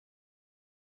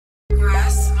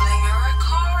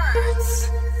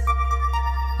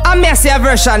I'm Messi a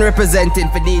version representing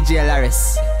for DJ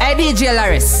Lorest. Hey DJ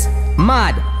Lorest,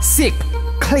 mad, sick,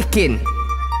 clicking.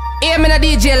 Hear me na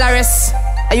DJ Lorest.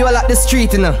 Are you all at the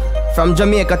street, you know? From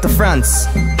Jamaica to France.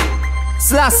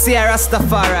 Selassie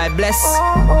Rastafari bless.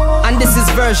 And this is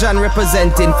version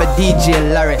representing for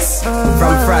DJ Lorest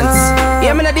from France.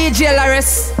 Hear me na DJ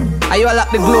Lorest. Are you all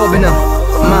at the globe, you know?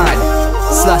 Mad,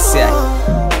 Selassie.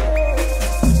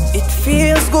 It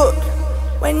feels good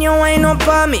when you wind up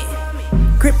on me.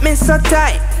 Grip me so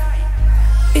tight,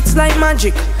 it's like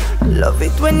magic. Love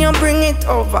it when you bring it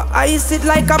over. Ice it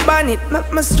like a bonnet.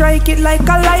 Make me strike it like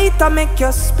a lighter. Make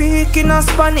you speak in a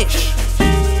Spanish.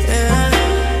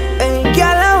 Hey,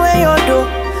 girl, what you do?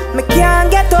 Me can't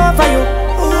get over you.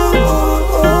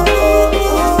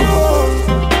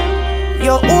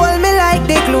 You hold me like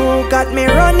the glue. Got me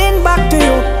running back to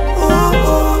you.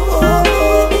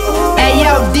 Hey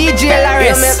yo, DJ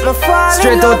Lorest,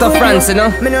 straight out of France, you know.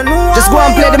 Just go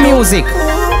and play the music,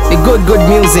 the good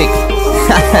music.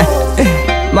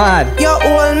 Mad. You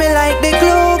hold me like the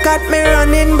glue, got me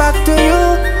running back to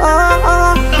you.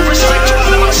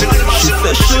 She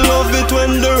said she love it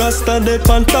when the rasta dip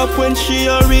on top. When she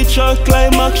a reach her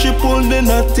climax, she pull the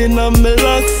knot in a me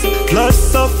locks.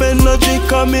 Lots of energy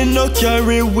coming, no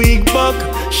carry wig back.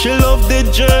 She love the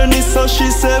journey, so she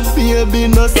said, baby,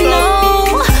 no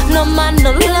stop. No man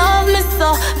no love me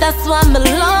so, that's why me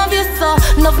love you so.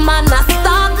 No man not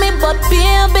stop me, but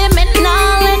baby, me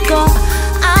not let go.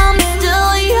 I'm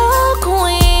still your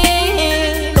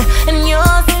queen, and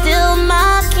you're still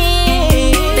my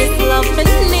king. This love me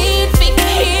need to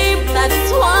keep,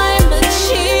 that's why me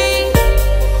cheat.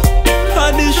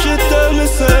 How did she tell me,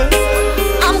 say?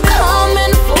 I'm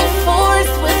coming full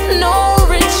force with no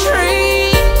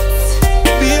retreat.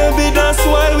 Baby, that's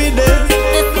why we did.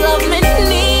 This love me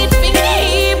need to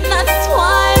keep, that's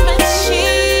why me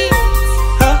cheat.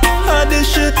 How did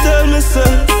she tell me,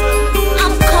 say?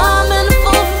 I'm coming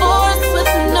full force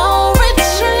with no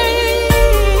retreat.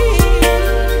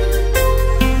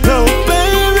 Now,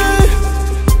 baby,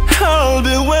 I'll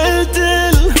be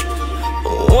waiting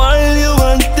while you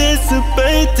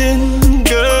anticipating,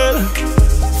 girl.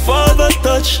 For the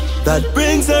touch that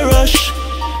brings a rush,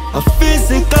 a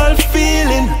physical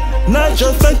feeling, not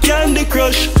just a candy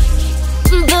crush.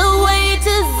 The wait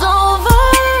is over.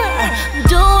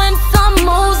 Doing some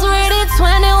moves, ready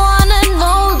 21 and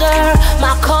older.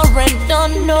 My current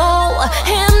don't know,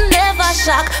 him never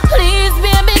shock. Please,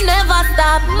 baby, never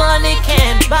stop. Money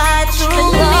can't buy true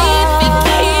love. Need to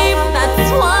keep, that's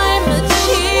why me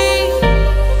cheat.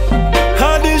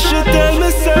 How did she tell me,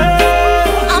 say?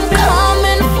 I'm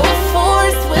coming full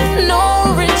force with no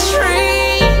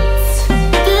retreat.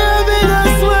 Baby,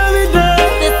 that's why we did.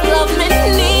 This love me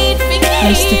need to I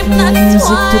used to keep, play that's music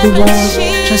why to the me world,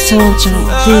 cheat. just original,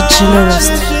 DJ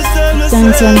Lorest.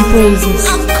 Thanks and praises.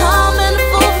 I'm coming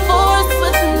full force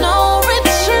with no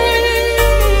retreat.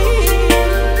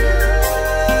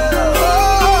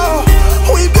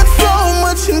 We've got so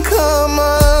much in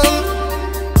common,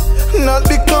 not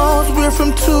because we're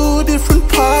from two different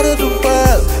parts of the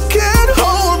world. Can't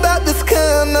hold back this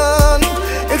cannon,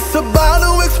 it's about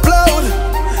to explode.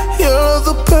 You're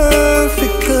the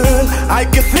perfect girl. I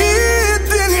can see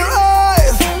it in your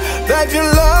eyes that your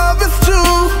love is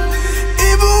true,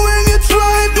 even when you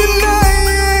try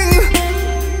denying.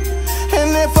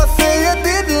 And if I say I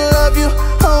didn't love you,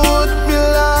 I would be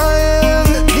lying.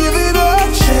 Give it a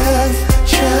chance,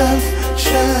 chance,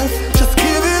 chance. Just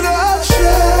give it a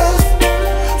chance.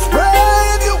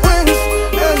 Spread your wings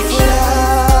and fly.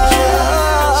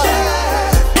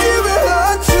 Give it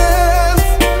a chance.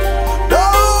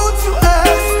 Don't you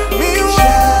ask me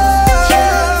why.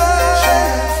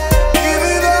 Give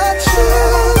it a chance.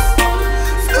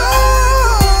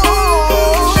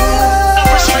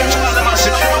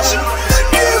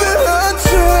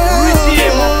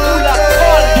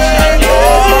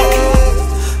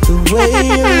 The way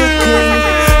you're looking,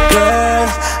 girl,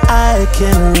 I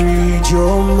can read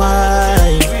your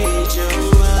mind.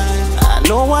 I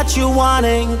know what you're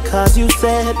wanting, cause you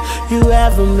said you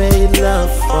haven't made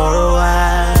love for a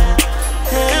while.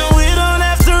 And we don't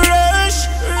have to rush.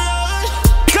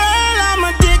 Girl, I'm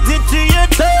addicted to your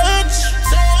touch.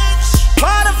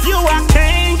 Part of you I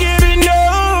can't get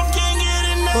enough.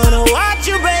 Wanna watch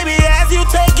you, baby, as you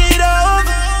take it off,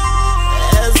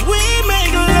 as we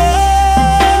make love.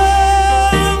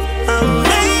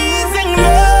 Amazing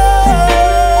love,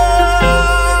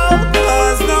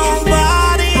 'cause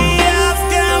nobody else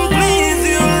can please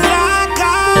you like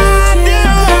I do.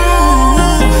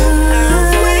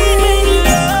 As we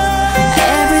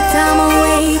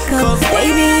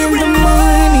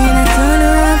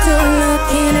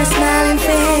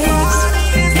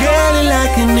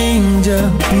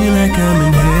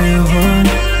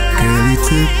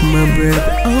my breath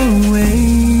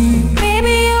away.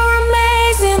 Baby, you're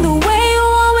amazing, the way you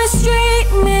always treat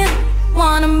me.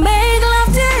 Wanna make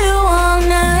love to you all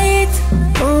night.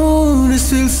 Oh, this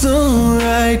feels so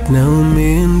right. Now I'm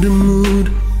in the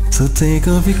mood, so take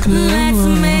off your clothes. Let's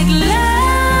make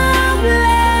love,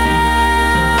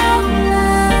 love,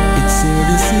 love. It's your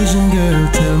decision, girl,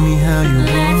 tell me how you want.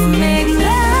 Let's make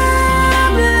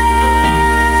love, love,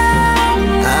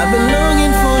 love. I've been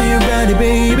longing for your body,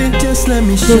 baby, just let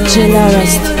me show DJ you.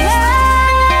 Lorest.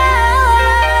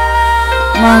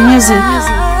 More music.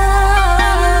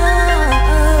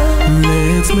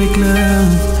 Let's make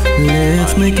love,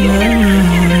 let's make love.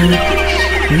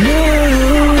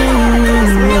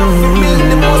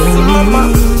 Mama,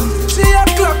 3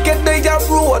 o'clock at the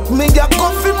road, me a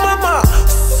coffee mama.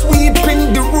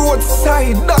 Sweeping the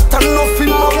roadside, that enough in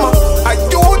mama. I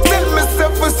don't tell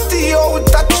myself to stay out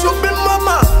that trouble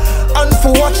mama. And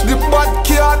for watch the bad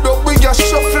card up we a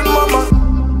shuffle mama.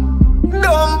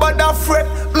 Don't bother fret,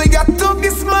 me a talk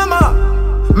this mama.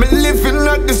 Me living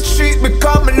at the street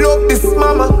because me love this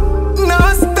mama.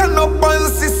 Now stand up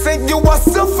and say you a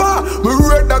suffer. Me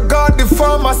rather guard the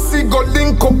pharmacy, go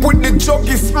link up with the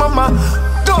juggies mama.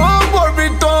 Don't worry,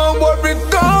 don't worry,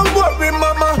 don't worry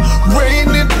mama.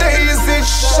 Rainy days it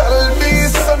shall be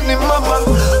sunny mama.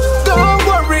 Don't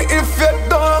worry if you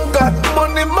don't got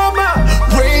money mama.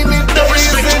 Rainy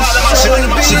days it shall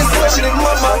be sunny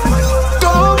mama.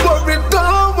 Don't worry,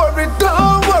 don't worry,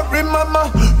 don't worry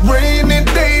mama. Rainy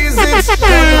days it shall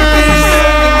be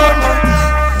sunny mama.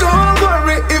 Don't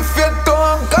worry if you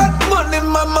don't got money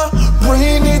mama.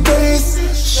 Rainy days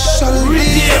shall be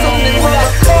sunny mama.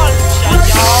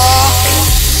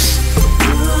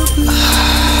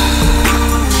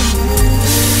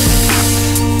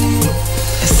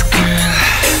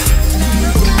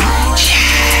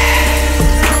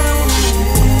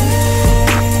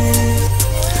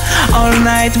 All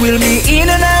night we'll be in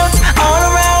and out, all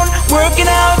around, working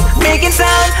out, making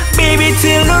sound, baby,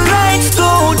 till the lights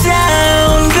go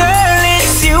down. Girl,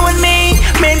 it's you and me,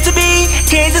 meant to be,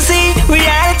 can't you see,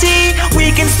 reality,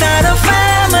 we can start a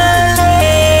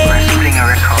family. BLINGA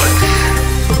Records,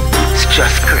 it's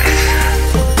just Chris,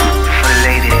 for the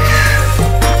ladies,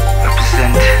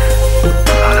 represent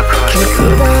all across the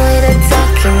globe. With a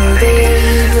talking,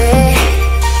 baby.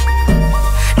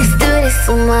 Let's do this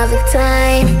some other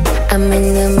time. I'm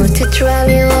in the mood to drive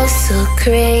you all so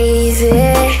crazy.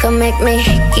 Come make me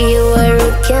give you a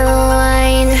root and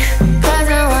wine. Cause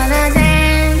I wanna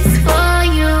dance for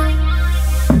you.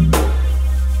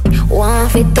 One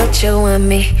fit touch you and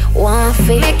me, one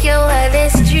fit make your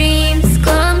wildest dreams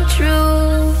come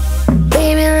true.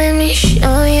 Baby, let me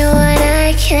show you what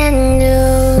I can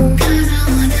do. Cause I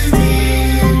wanna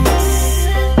dance.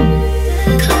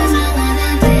 Cause I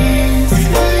wanna dance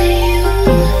for you.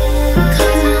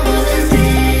 Cause I wanna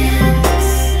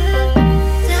dance.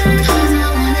 Cause I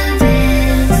wanna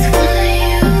dance for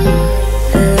you.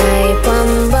 Light on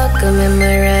back, I'm in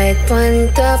my right on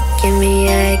top. Give me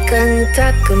eye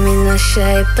contact, I'm in a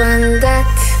shy on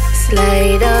that.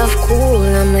 Slide off cool,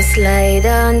 I'ma slide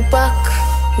on back.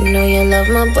 You know you love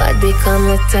my body, come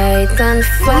a tight and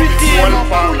fat.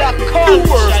 The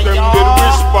worst them did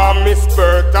wish for me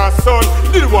spurt a son.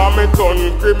 Did want me turn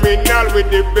criminal with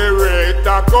the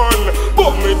Beretta gun.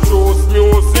 But me choose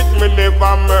music, me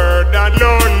never murder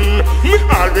none. Me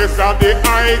always have the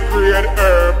high grade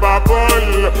herb bun.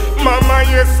 Mama,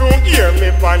 you soon hear me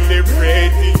on the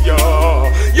radio.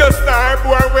 Your star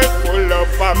boy will pull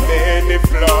up a many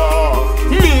floor.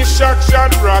 Me shock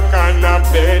rock and a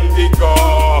bendigo.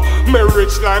 Me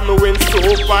rich like me win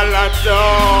super lotto.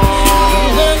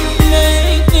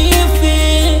 Make me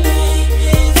feel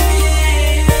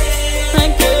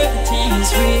like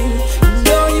everything's real. You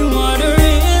know you are the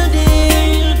real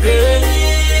deal, girl.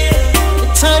 The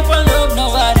type of love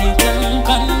nobody can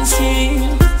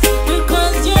conceal.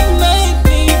 Because you make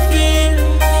me feel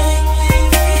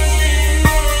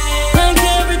like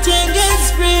everything is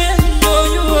real. You know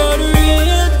you are the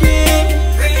real deal.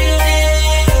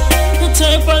 The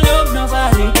type of love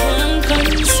nobody can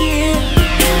conceal.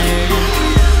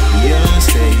 You're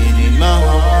staying in my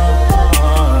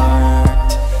heart.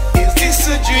 Is this a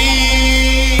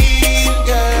dream,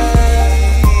 girl?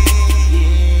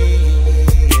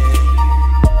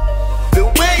 The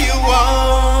way you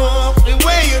walk, the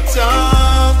way you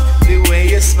talk, the way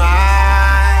you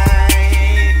smile,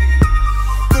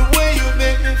 the way you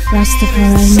make me feel.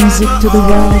 Rastafari music to the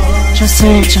world. Just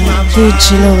hold on, DJ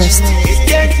Lorest.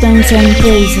 Thanks and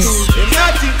praises.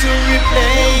 Nothing to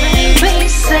replace.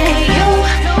 Please say you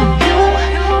alone,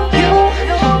 you.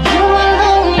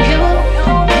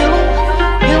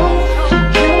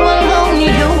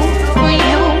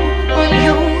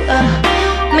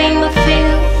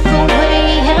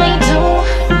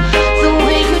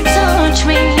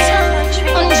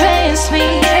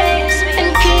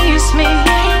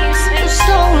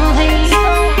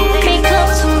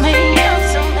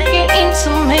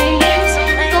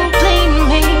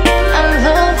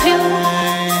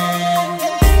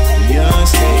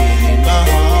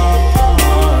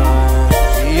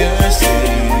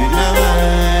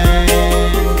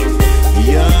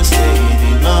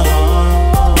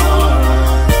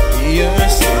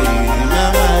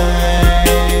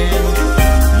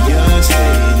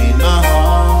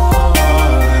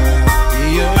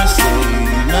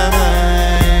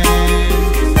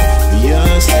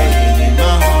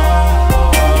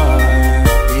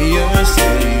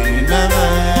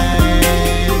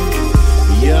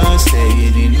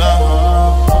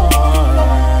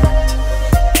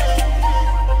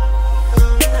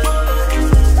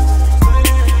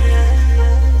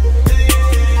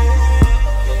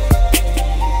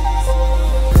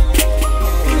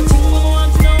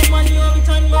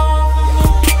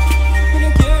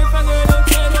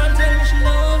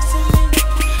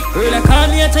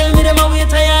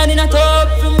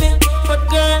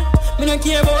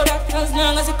 care about that as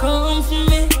long as you come for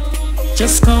me.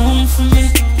 Just come for me.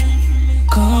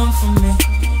 Come for me.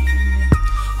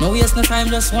 No waste no time,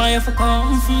 just want you to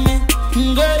come for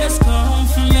me. Girl, just come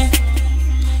for me.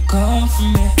 Come for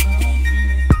me.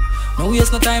 No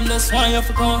waste no time, just want you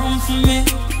to come for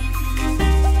me.